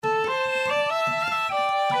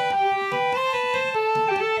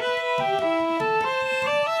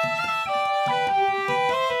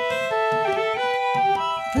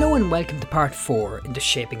and welcome to part 4 in the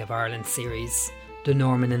Shaping of Ireland series, the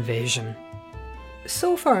Norman Invasion.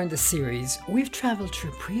 So far in this series, we've travelled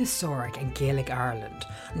through prehistoric and Gaelic Ireland,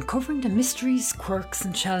 uncovering the mysteries, quirks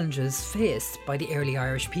and challenges faced by the early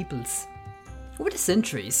Irish peoples. Over the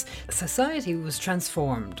centuries, society was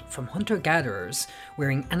transformed from hunter-gatherers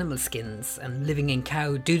wearing animal skins and living in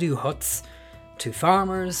cow doo-doo huts to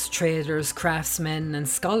farmers, traders, craftsmen and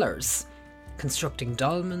scholars, constructing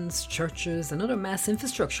dolmens, churches and other mass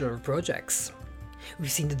infrastructural projects.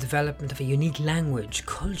 We've seen the development of a unique language,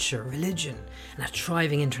 culture, religion and a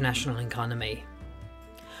thriving international economy.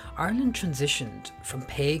 Ireland transitioned from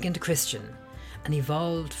pagan to Christian and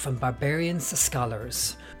evolved from barbarians to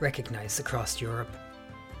scholars, recognised across Europe.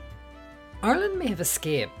 Ireland may have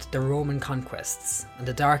escaped the Roman conquests and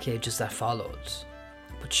the Dark Ages that followed,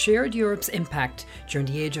 but shared Europe's impact during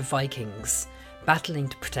the Age of Vikings, battling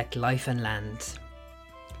to protect life and land.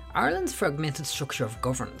 Ireland's fragmented structure of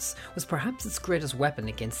governance was perhaps its greatest weapon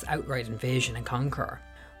against outright invasion and conquer,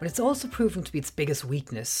 but it's also proving to be its biggest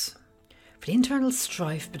weakness. For the internal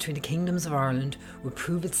strife between the kingdoms of Ireland would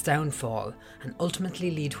prove its downfall and ultimately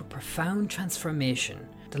lead to a profound transformation,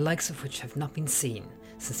 the likes of which have not been seen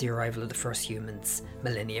since the arrival of the first humans,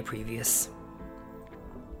 millennia previous.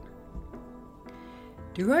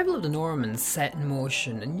 The arrival of the Normans set in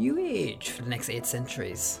motion a new age for the next 8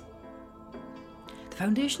 centuries, the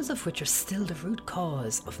foundations of which are still the root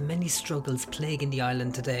cause of many struggles plaguing the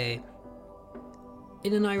island today.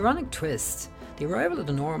 In an ironic twist, the arrival of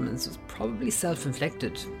the Normans was probably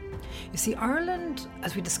self-inflicted. You see, Ireland,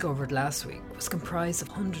 as we discovered last week, was comprised of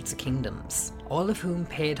hundreds of kingdoms, all of whom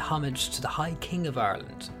paid homage to the High King of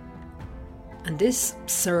Ireland. And this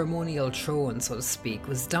ceremonial throne, so to speak,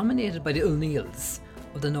 was dominated by the O'Neills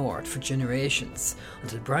of the north for generations,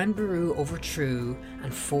 until Brian Boru overthrew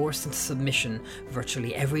and forced into submission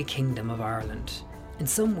virtually every kingdom of Ireland, in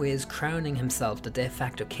some ways crowning himself the de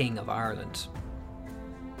facto king of Ireland.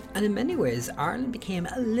 And in many ways, Ireland became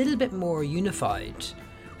a little bit more unified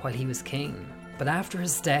while he was king, but after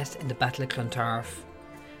his death in the Battle of Clontarf,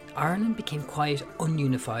 Ireland became quite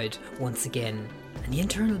ununified once again, and the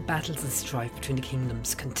internal battles and strife between the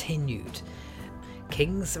kingdoms continued.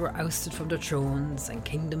 Kings were ousted from their thrones and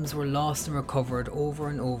kingdoms were lost and recovered over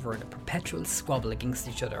and over in a perpetual squabble against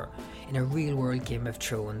each other in a real-world Game of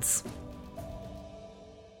Thrones.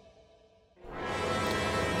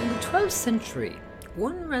 In the 12th century,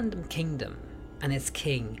 one random kingdom and its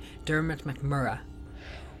king, Dermot MacMurrough,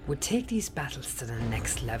 would take these battles to the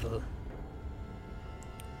next level.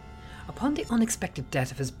 Upon the unexpected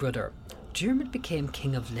death of his brother, Dermot became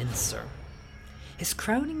King of Leinster. His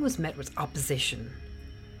crowning was met with opposition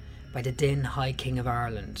by the then High King of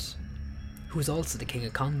Ireland, who was also the King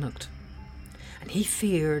of Connacht, and he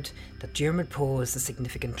feared that Dermot posed a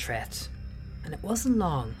significant threat, and it wasn't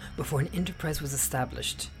long before an enterprise was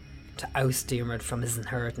established to oust Dermot from his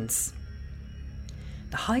inheritance.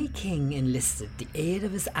 The High King enlisted the aid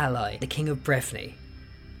of his ally, the King of Breffni.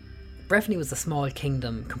 Breffni was a small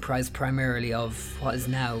kingdom comprised primarily of what is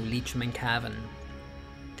now Leitrim and Cavan.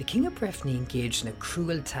 The King of Breffni engaged in a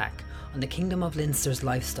cruel attack on the Kingdom of Leinster's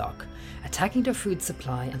livestock, attacking their food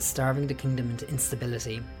supply and starving the kingdom into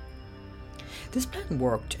instability. This plan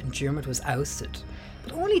worked and Dermot was ousted,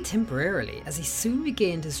 but only temporarily, as he soon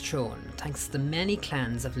regained his throne thanks to the many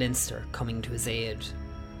clans of Leinster coming to his aid.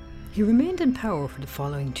 He remained in power for the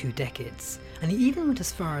following 2 decades, and he even went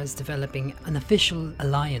as far as developing an official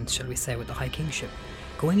alliance, shall we say, with the High Kingship,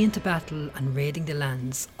 going into battle and raiding the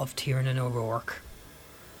lands of Tiernan O'Rourke.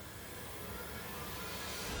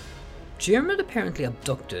 Dermot apparently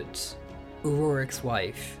abducted O'Rourke's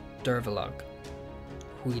wife, Dervalog,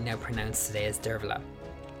 who we now pronounce today as Dervala.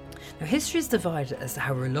 Now, history is divided as to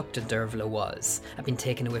how reluctant Dervala was at being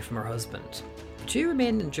taken away from her husband, but she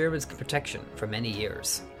remained in Dermot's protection for many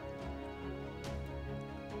years.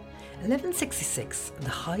 In 1166, the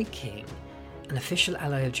High King, an official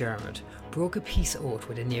ally of Dermot, broke a peace oath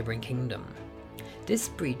with a neighbouring kingdom. This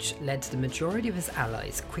breach led to the majority of his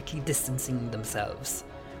allies quickly distancing themselves,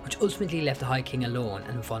 which ultimately left the High King alone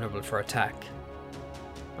and vulnerable for attack.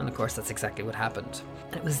 And of course that's exactly what happened.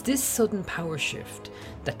 And it was this sudden power shift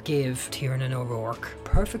that gave Tiernan O'Rourke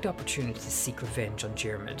perfect opportunity to seek revenge on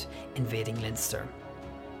Dermot invading Leinster.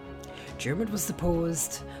 Dermot was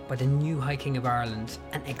deposed by the new High King of Ireland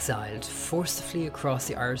and exiled, forced to flee across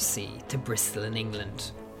the Irish Sea to Bristol in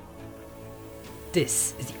England.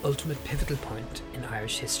 This is the ultimate pivotal point in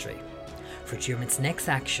Irish history, for Dermot's next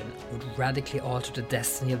action would radically alter the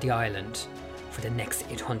destiny of the island for the next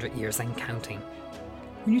 800 years and counting.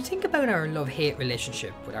 When you think about our love-hate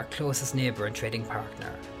relationship with our closest neighbour and trading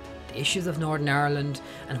partner, the issues of Northern Ireland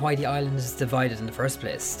and why the island is divided in the first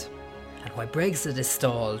place, and why Brexit is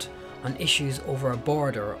stalled on issues over a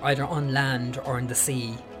border either on land or in the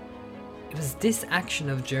sea. It was this action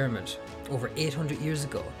of Diarmid over 800 years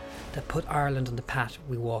ago that put Ireland on the path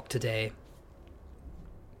we walk today.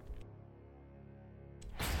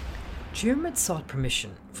 Diarmid sought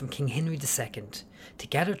permission from King Henry II to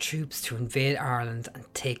gather troops to invade Ireland and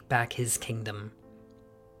take back his kingdom.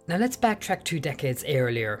 Now let's backtrack 2 decades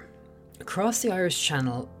earlier. Across the Irish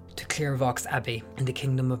Channel to Clairvaux Abbey in the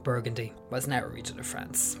Kingdom of Burgundy, was now a region of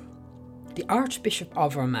France. The Archbishop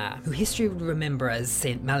of Armagh, who history would remember as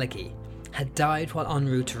Saint Malachy, had died while en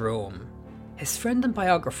route to Rome. His friend and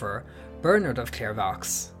biographer, Bernard of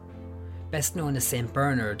Clairvaux, best known as Saint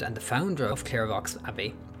Bernard and the founder of Clairvaux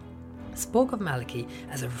Abbey, spoke of Malachy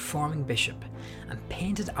as a reforming bishop and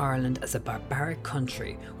painted Ireland as a barbaric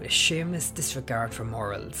country with a shameless disregard for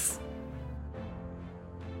morals.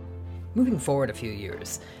 Moving forward a few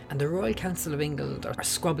years, and the Royal Council of England are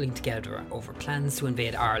squabbling together over plans to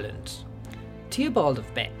invade Ireland. Theobald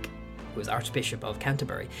of Bec, who was Archbishop of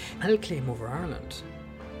Canterbury, had a claim over Ireland.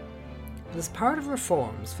 But as part of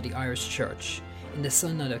reforms for the Irish Church in the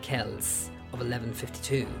Synod of Kells of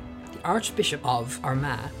 1152, the Archbishop of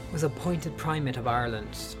Armagh was appointed Primate of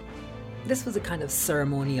Ireland. This was a kind of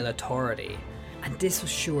ceremonial authority, and this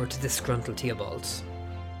was sure to disgruntle Theobald.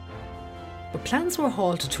 But plans were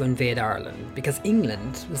halted to invade Ireland because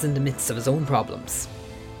England was in the midst of its own problems.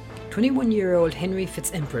 21-year-old Henry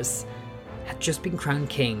Fitz-Empress had just been crowned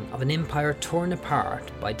king of an empire torn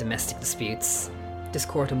apart by domestic disputes,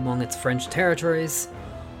 discord among its French territories,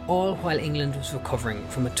 all while England was recovering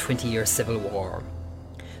from a 20-year civil war.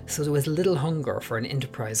 So there was little hunger for an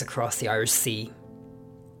enterprise across the Irish Sea.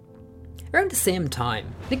 Around the same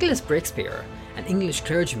time, Nicholas Breakspear, an English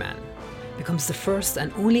clergyman, becomes the first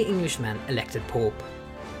and only Englishman elected Pope.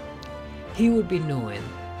 He would be known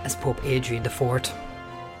as Pope Adrian IV.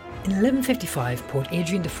 In 1155, Pope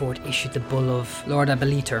Adrian IV issued the Bull of Lord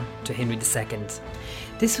Abeliter to Henry II.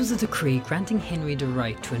 This was a decree granting Henry the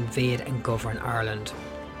right to invade and govern Ireland.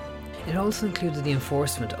 It also included the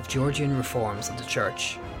enforcement of Georgian reforms of the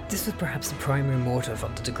Church. This was perhaps the primary motive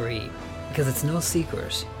of the decree, because it's no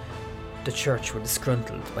secret the Church were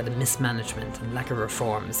disgruntled by the mismanagement and lack of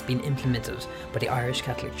reforms being implemented by the Irish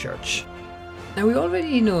Catholic Church. Now, we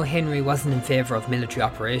already know Henry wasn't in favour of military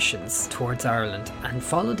operations towards Ireland and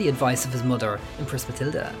followed the advice of his mother, Empress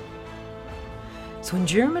Matilda. So when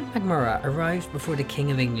Diarmid MacMurrough arrived before the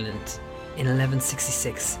King of England in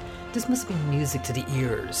 1166, this must have been music to the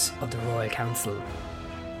ears of the Royal Council.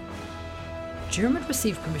 Diarmid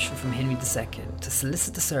received permission from Henry II to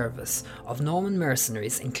solicit the service of Norman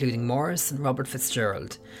mercenaries including Maurice and Robert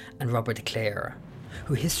Fitzgerald and Robert de Clare,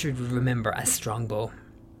 who history would remember as Strongbow.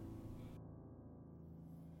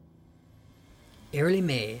 Early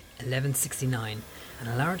May 1169, and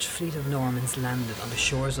a large fleet of Normans landed on the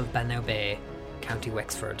shores of Bannow Bay, County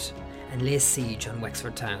Wexford, and laid siege on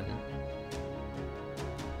Wexford town.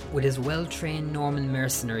 With his well-trained Norman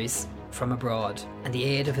mercenaries from abroad and the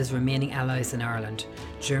aid of his remaining allies in Ireland,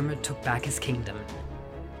 Diarmid took back his kingdom.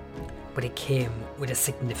 But it came with a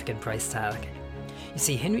significant price tag. You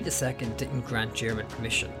see, Henry II didn't grant Diarmid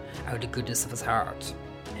permission out of the goodness of his heart.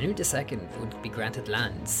 Henry II would be granted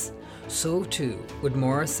lands. So too would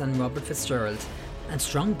Maurice and Robert Fitzgerald, and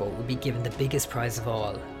Strongbow would be given the biggest prize of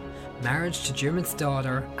all, marriage to Diarmid's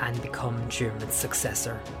daughter and become Diarmid's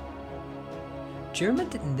successor. Diarmid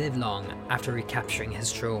didn't live long after recapturing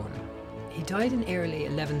his throne. He died in early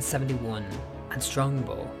 1171 and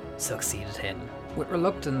Strongbow succeeded him, with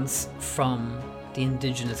reluctance from the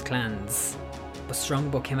indigenous clans, but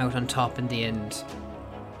Strongbow came out on top in the end.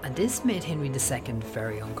 And this made Henry II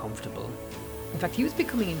very uncomfortable. In fact, he was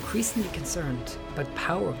becoming increasingly concerned about the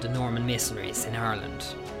power of the Norman masonries in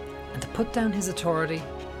Ireland. And to put down his authority,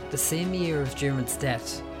 the same year of Diarmid's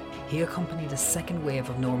death, he accompanied a second wave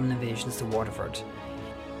of Norman invasions to Waterford.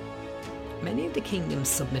 Many of the kingdoms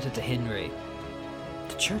submitted to Henry.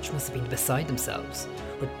 The church must have been beside themselves,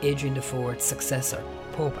 with Adrian IV's successor,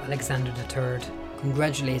 Pope Alexander III,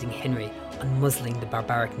 congratulating Henry on muzzling the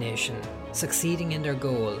barbaric nation, succeeding in their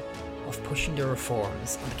goal of pushing the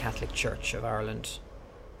reforms on the Catholic Church of Ireland.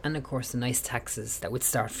 And of course the nice taxes that would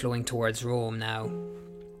start flowing towards Rome now.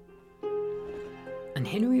 And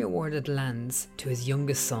Henry awarded lands to his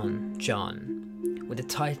youngest son, John, with the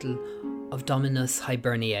title of Dominus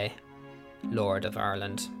Hiberniae, Lord of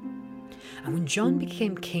Ireland. And when John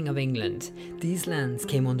became King of England, these lands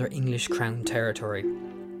came under English Crown territory.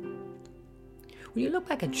 When you look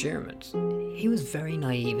back at Diarmid, he was very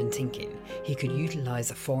naive in thinking he could utilise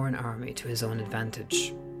a foreign army to his own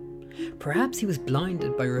advantage. Perhaps he was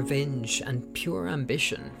blinded by revenge and pure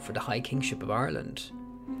ambition for the High Kingship of Ireland.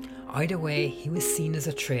 Either way, he was seen as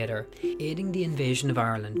a traitor, aiding the invasion of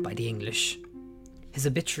Ireland by the English. His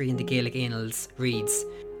obituary in the Gaelic Annals reads,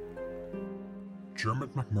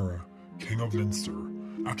 Dermot MacMurrough, King of Leinster,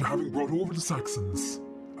 after having brought over the Saxons,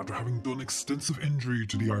 after having done extensive injury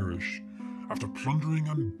to the Irish, after plundering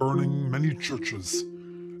and burning many churches,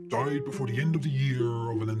 died before the end of the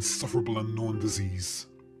year of an insufferable unknown disease.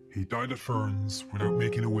 He died at Ferns without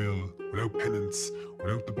making a will, without penance,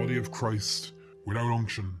 without the body of Christ, without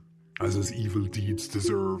unction, as his evil deeds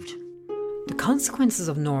deserved. The consequences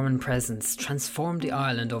of Norman presence transformed the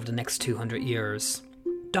island over the next 200 years.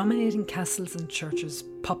 Dominating castles and churches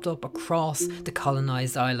popped up across the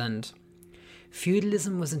colonised island.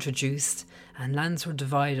 Feudalism was introduced and lands were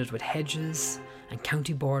divided with hedges and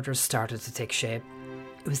county borders started to take shape.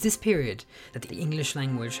 It was this period that the English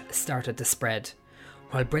language started to spread,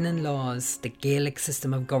 while Brennan laws, the Gaelic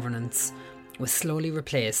system of governance, was slowly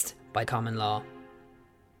replaced by common law.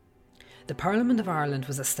 The Parliament of Ireland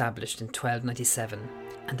was established in 1297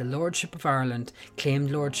 and the Lordship of Ireland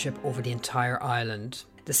claimed lordship over the entire island,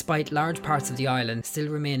 despite large parts of the island still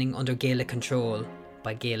remaining under Gaelic control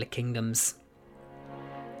by Gaelic kingdoms.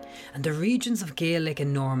 And the regions of Gaelic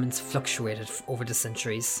and Normans fluctuated over the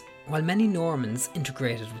centuries, while many Normans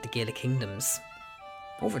integrated with the Gaelic kingdoms.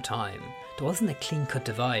 Over time, there wasn't a clean-cut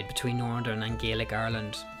divide between Northern and Gaelic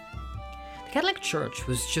Ireland. The Catholic Church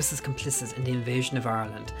was just as complicit in the invasion of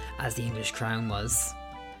Ireland as the English crown was.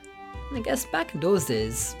 And I guess back in those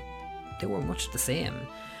days, they were much the same.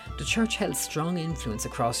 The Church held strong influence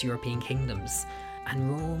across European kingdoms,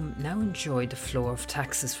 and Rome now enjoyed the flow of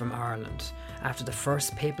taxes from Ireland after the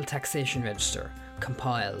first papal taxation register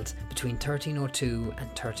compiled between 1302 and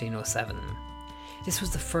 1307. This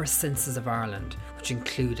was the first census of Ireland, which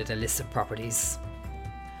included a list of properties.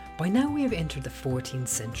 By now we have entered the 14th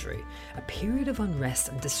century, a period of unrest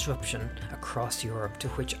and disruption across Europe to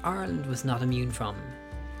which Ireland was not immune from.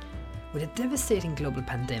 With a devastating global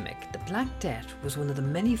pandemic, the Black Death was one of the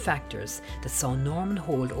many factors that saw Norman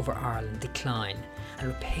hold over Ireland decline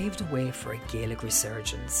and paved the way for a Gaelic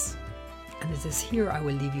resurgence. And it is here I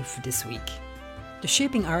will leave you for this week. The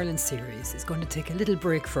Shaping Ireland series is going to take a little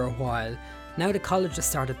break for a while. Now the college has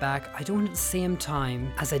started back, I don't have the same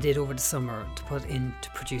time as I did over the summer to put into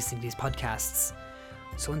producing these podcasts.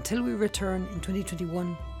 So until we return in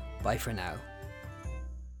 2021, bye for now.